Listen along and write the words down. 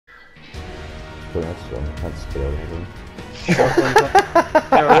put that on. I can't just get out of here.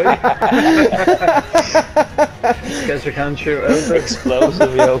 Guess we can't shoot out there.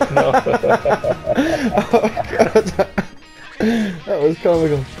 Explosive, you open up. Oh god. That was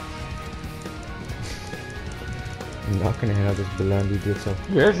comical. I'm not gonna hit out this Belandi did so.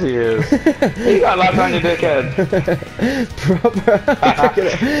 Yes, he is. You got locked on your dickhead. Proper.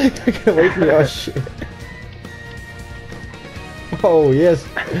 Get away from me. Oh shit. Oh yes.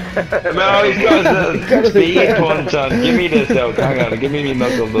 No, he's got a speed punch on. Give me this out. Hang on, give me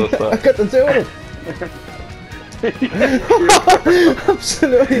knuckle dust. I got the two of them.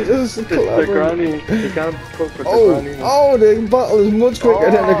 Absolutely, this is The granny. You can't fuck with the granny. Oh, the bottle is much quicker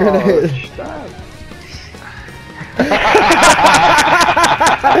than the grenade.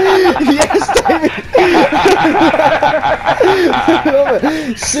 Yes, David! I love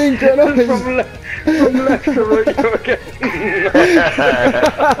it! Synchronized! From left to right, you again.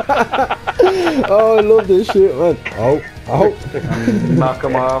 Oh, I love this shit, man. Oh. Knock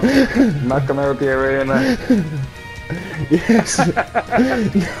him off. Knock him out the arena. Yes!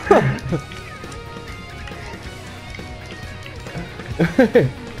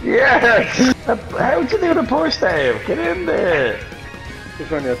 Yes! How'd you do the push, Dave? Get in there!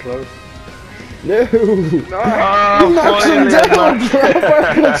 Just when you're close. No! Oh, knocks him down!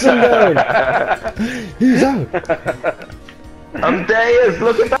 Proper puts him down! He's out! I'm Dave,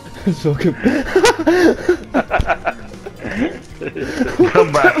 look at that! Fuck him.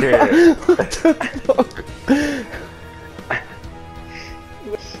 Come back here. What the fuck?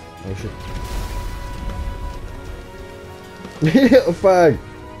 Oh shit. Little fag!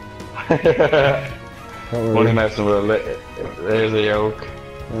 Only messing with a there's a yoke.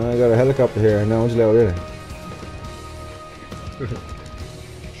 I got a helicopter here, now what's loud in it?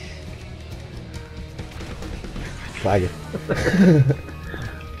 Flag it.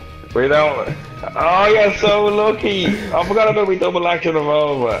 We don't. Oh, you're so lucky! I forgot about we double action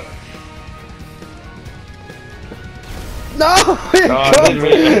revolver. No! Oh, didn't we?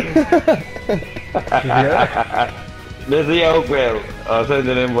 There's a yoke wheel. I'll send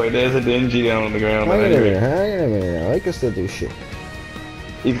it in, boy. There's a dingy down on the ground. Hang on a minute, I can still do shit.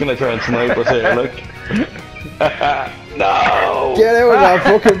 He's gonna try and snipe us here, look. No! Get out of that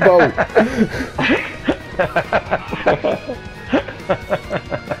fucking boat!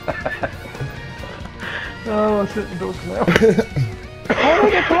 Oh, I'm sitting duck now.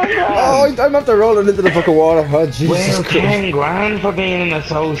 Oh, I'm after rolling into the fucking water. Oh, Jesus Well, Christ. 10 grand for being an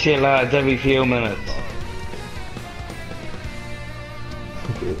associate, lads, every few minutes.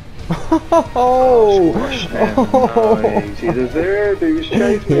 Oh! Nice. He deserved. He was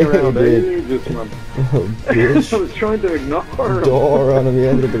chasing me around ages, man. Oh, bitch. I was trying to ignore him. Door on him, he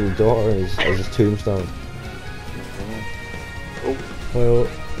ended up with a door as his tombstone. Oh. Well.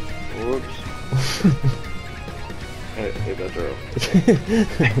 Whoops. Hit that drill.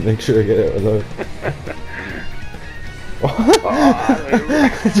 Make sure I get out alive. I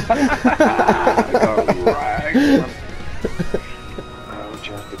got ragged, man. Oh,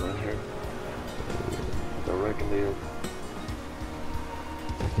 you have to go in here. The wrecking deal.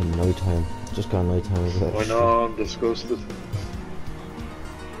 Fucking night time. Just gone night time. I know, I'm disgusted.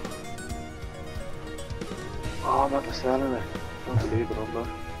 Oh, I'm at the selling it. Can't believe it, I'm not.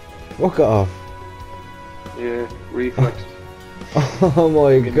 Walk it off. Yeah, reflex. Oh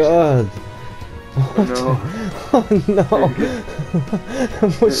my god. Oh no. Oh no. How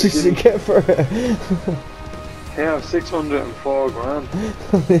much did you get for it? Yeah, 604 grand.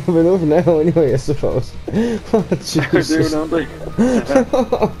 They have enough now anyway, I suppose. Oh, They're Jesus. doing, aren't they?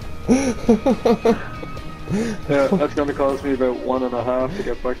 Yeah, that's going to cost me about 1.5 to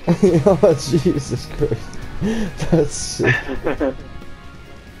get back. Oh, Jesus Christ. That's sick.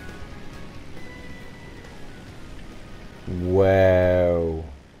 Wow.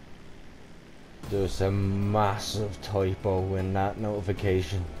 There's a massive typo in that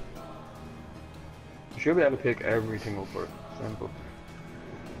notification. You should be able to pick everything up for it. Simple.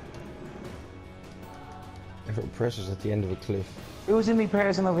 If it presses at the end of a cliff. Who's in me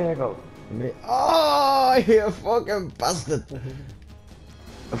personal vehicle? Me. Oh, you fucking bastard!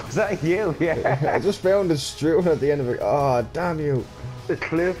 Was that you? Yeah. I just found a strewn at the end of it. Oh, damn you! The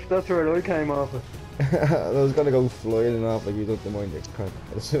cliff, that's where I came off of. I was gonna go flying off like you took the mind.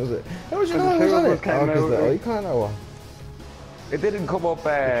 As soon as it. How was you And know the it was two on of it? us came Oh, because out, the like- icon or what? It didn't come up.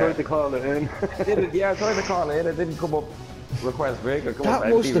 I tried to call it in. Yeah, I tried to call it. It didn't come up. Request vehicle. Come up That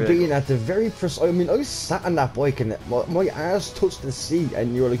must empty have vehicle. been at the very precise. I mean, I sat on that bike and my ass touched the seat,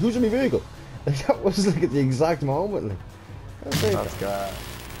 and you were like, "Who's in my vehicle?" Like, that was like at the exact moment. Like, okay. That's good.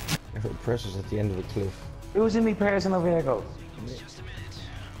 If it presses at the end of a cliff. Who's in me personal vehicle?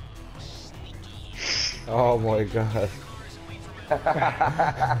 Oh my god.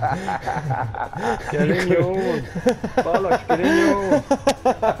 Get in your own. Bollocks, get in your own.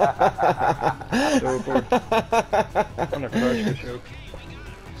 So good. I'm gonna crash the show.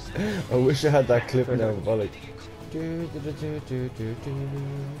 I wish I had that clip now, but like.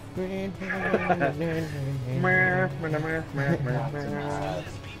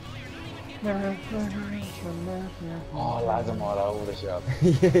 Oh, lads, I'm all over the shop.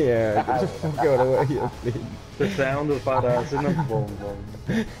 Yeah, get the fuck out of the way, please. The sound of badass, isn't it? Boom,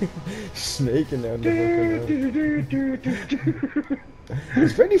 boom. Snaking down the fucking road.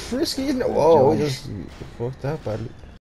 It's very frisky, isn't it? Whoa, I just fucked that badly.